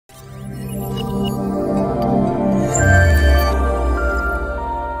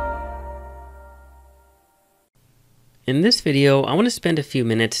In this video, I want to spend a few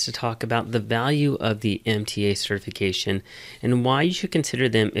minutes to talk about the value of the MTA certification and why you should consider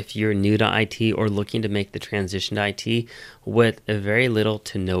them if you're new to IT or looking to make the transition to IT with a very little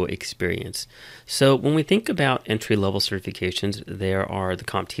to no experience. So when we think about entry-level certifications, there are the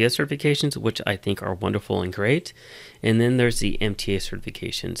CompTIA certifications, which I think are wonderful and great, and then there's the MTA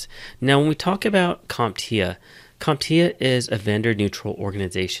certifications. Now, when we talk about CompTIA is a vendor-neutral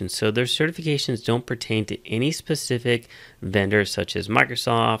organization, so their certifications don't pertain to any specific vendor such as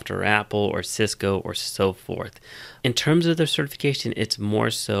Microsoft or Apple or Cisco or so forth. In terms of their certification, it's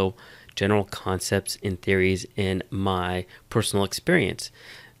more so general concepts and theories in my personal experience.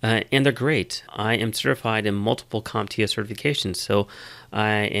 And they're great. I am certified in multiple CompTIA certifications. So I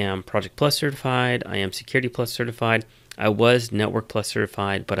am Project Plus certified, I am Security Plus certified, I was Network Plus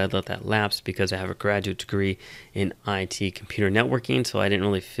certified, but I let that lapse because I have a graduate degree in IT computer networking, so I didn't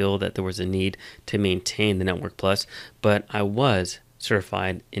really feel that there was a need to maintain the Network Plus, but I was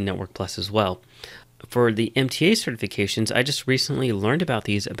certified in Network Plus as well. For the MTA certifications, I just recently learned about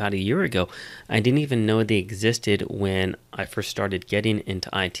these about a year ago. I didn't even know they existed when I first started getting into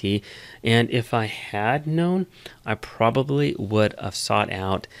IT. And if I had known, I probably would have sought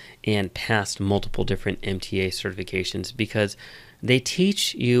out and passed multiple different MTA certifications because they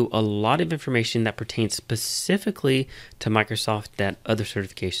teach you a lot of information that pertains specifically to Microsoft that other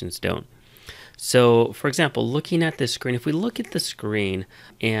certifications don't. So, for example, looking at this screen, if we look at the screen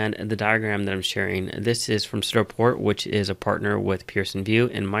and the diagram that I'm sharing, this is from Starport, which is a partner with Pearson VUE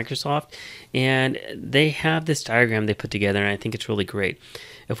and Microsoft, and they have this diagram they put together, and I think it's really great.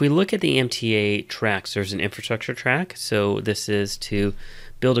 If we look at the MTA tracks, there's an infrastructure track, so this is to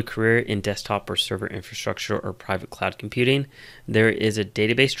build a career in desktop or server infrastructure or private cloud computing. There is a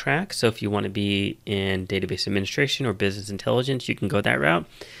database track, so if you want to be in database administration or business intelligence, you can go that route.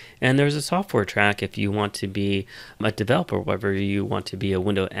 And there's a software track if you want to be a developer, whether you want to be a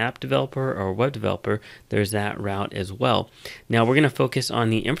Windows app developer or a web developer, there's that route as well. Now we're going to focus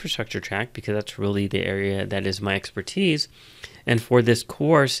on the infrastructure track because that's really the area that is my expertise. And for this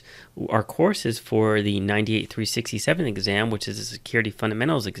course, our course is for the 98-367 exam, which is a security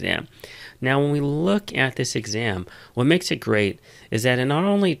fundamentals exam. Now, when we look at this exam, what makes it great is that it not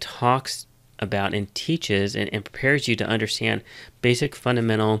only talks about and teaches and prepares you to understand basic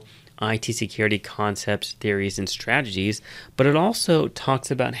fundamental IT security concepts, theories, and strategies, but it also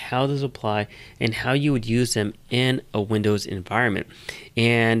talks about how those apply and how you would use them in a Windows environment.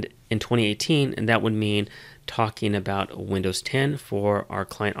 And in 2018, and that would mean talking about Windows 10 for our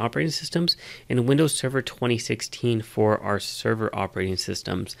client operating systems and Windows Server 2016 for our server operating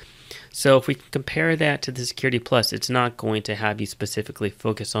systems. So if we compare that to the Security Plus, it's not going to have you specifically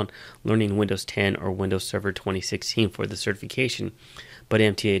focus on learning Windows 10 or Windows Server 2016 for the certification, but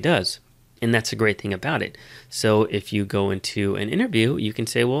MTA does. And that's a great thing about it. So if you go into an interview, you can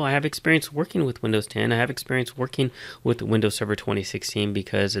say, well, I have experience working with Windows 10. I have experience working with Windows Server 2016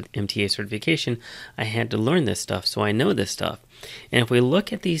 because of MTA certification. I had to learn this stuff, so I know this stuff. And if we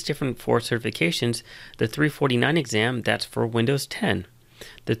look at these different four certifications, the 349 exam, that's for Windows 10.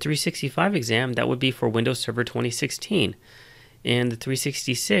 The 365 exam, that would be for Windows Server 2016. And the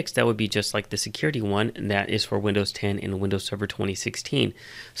 366, that would be just like the security one, and that is for Windows 10 and Windows Server 2016.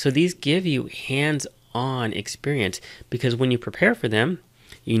 So these give you hands-on experience because when you prepare for them,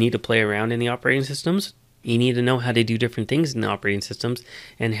 you need to play around in the operating systems. You need to know how to do different things in the operating systems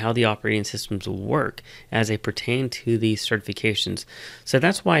and how the operating systems work as they pertain to these certifications. So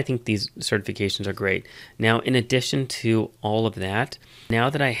that's why I think these certifications are great. Now, in addition to all of that,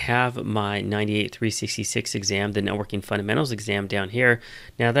 now that I have my 98-366 exam, the networking fundamentals exam down here,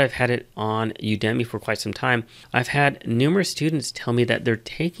 now that I've had it on Udemy for quite some time, I've had numerous students tell me that they're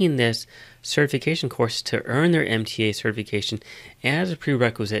taking this certification course to earn their MTA certification as a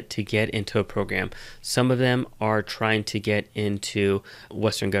prerequisite to get into a program. Some of them are trying to get into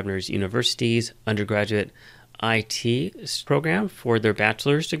Western Governors University's undergraduate IT program for their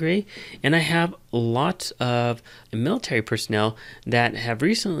bachelor's degree, and I have lots of military personnel that have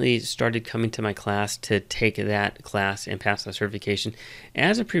recently started coming to my class to take that class and pass that certification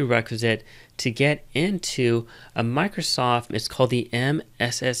as a prerequisite to get into a Microsoft, it's called the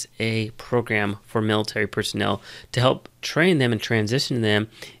MSSA program for military personnel, to help train them and transition them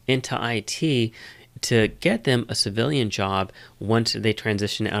into IT to get them a civilian job once they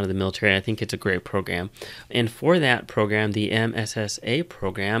transition out of the military. I think it's a great program. And for that program, the MSSA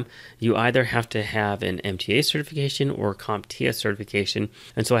program, you either have to have an MTA certification or CompTIA certification.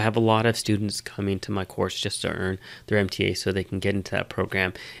 And so I have a lot of students coming to my course just to earn their MTA so they can get into that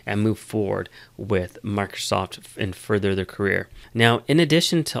program and move forward with Microsoft and further their career. Now, in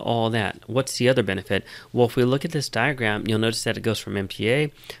addition to all that, what's the other benefit? Well, if we look at this diagram, you'll notice that it goes from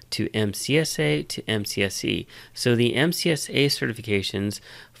MTA to MCSA to MCSE. So the MCSA certifications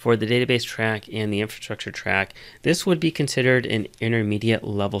for the database track and the infrastructure track, this would be considered an intermediate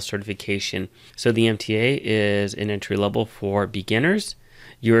level certification. So the MTA is an entry level for beginners.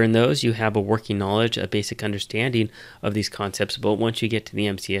 You're in those, you have a working knowledge, a basic understanding of these concepts, but once you get to the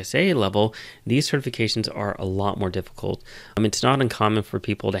MCSA level, these certifications are a lot more difficult. It's not uncommon for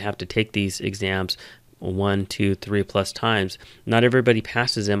people to have to take these exams 1, 2, 3+ times. Not everybody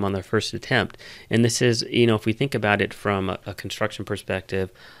passes them on their first attempt. And this is, if we think about it from a construction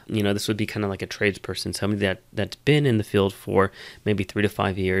perspective, this would be kind of like a tradesperson, somebody that's been in the field for maybe 3 to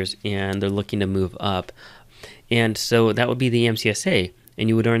 5 years, and they're looking to move up. And so that would be the MCSA, and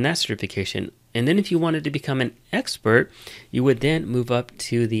you would earn that certification. And then if you wanted to become an expert, you would then move up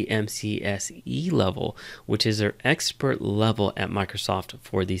to the MCSE level, which is their expert level at Microsoft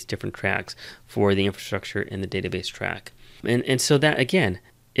for these different tracks, for the infrastructure and the database track. And so that, again,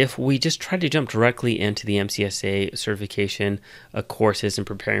 if we just try to jump directly into the MCSA certification courses and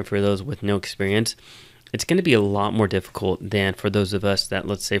preparing for those with no experience, it's going to be a lot more difficult than for those of us that,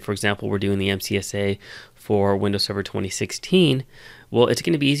 let's say, for example, we're doing the MCSA for Windows Server 2016. Well, it's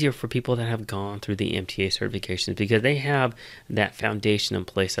going to be easier for people that have gone through the MTA certifications because they have that foundation in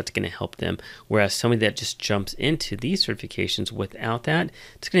place that's going to help them. Whereas somebody that just jumps into these certifications without that,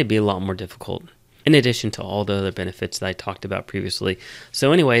 it's going to be a lot more difficult, in addition to all the other benefits that I talked about previously.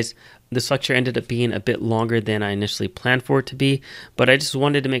 So anyways, this lecture ended up being a bit longer than I initially planned for it to be, but I just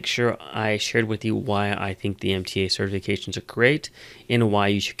wanted to make sure I shared with you why I think the MTA certifications are great and why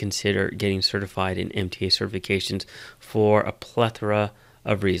you should consider getting certified in MTA certifications for a plethora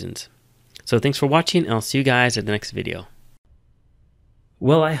of reasons. So thanks for watching, and I'll see you guys at the next video.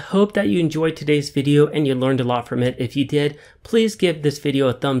 Well, I hope that you enjoyed today's video and you learned a lot from it. If you did, please give this video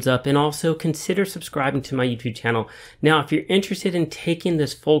a thumbs up and also consider subscribing to my YouTube channel. Now, if you're interested in taking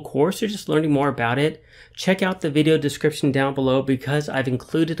this full course or just learning more about it, check out the video description down below because I've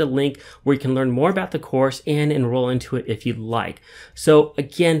included a link where you can learn more about the course and enroll into it if you'd like. So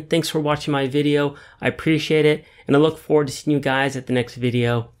again, thanks for watching my video. I appreciate it, and I look forward to seeing you guys at the next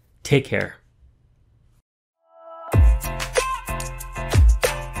video. Take care.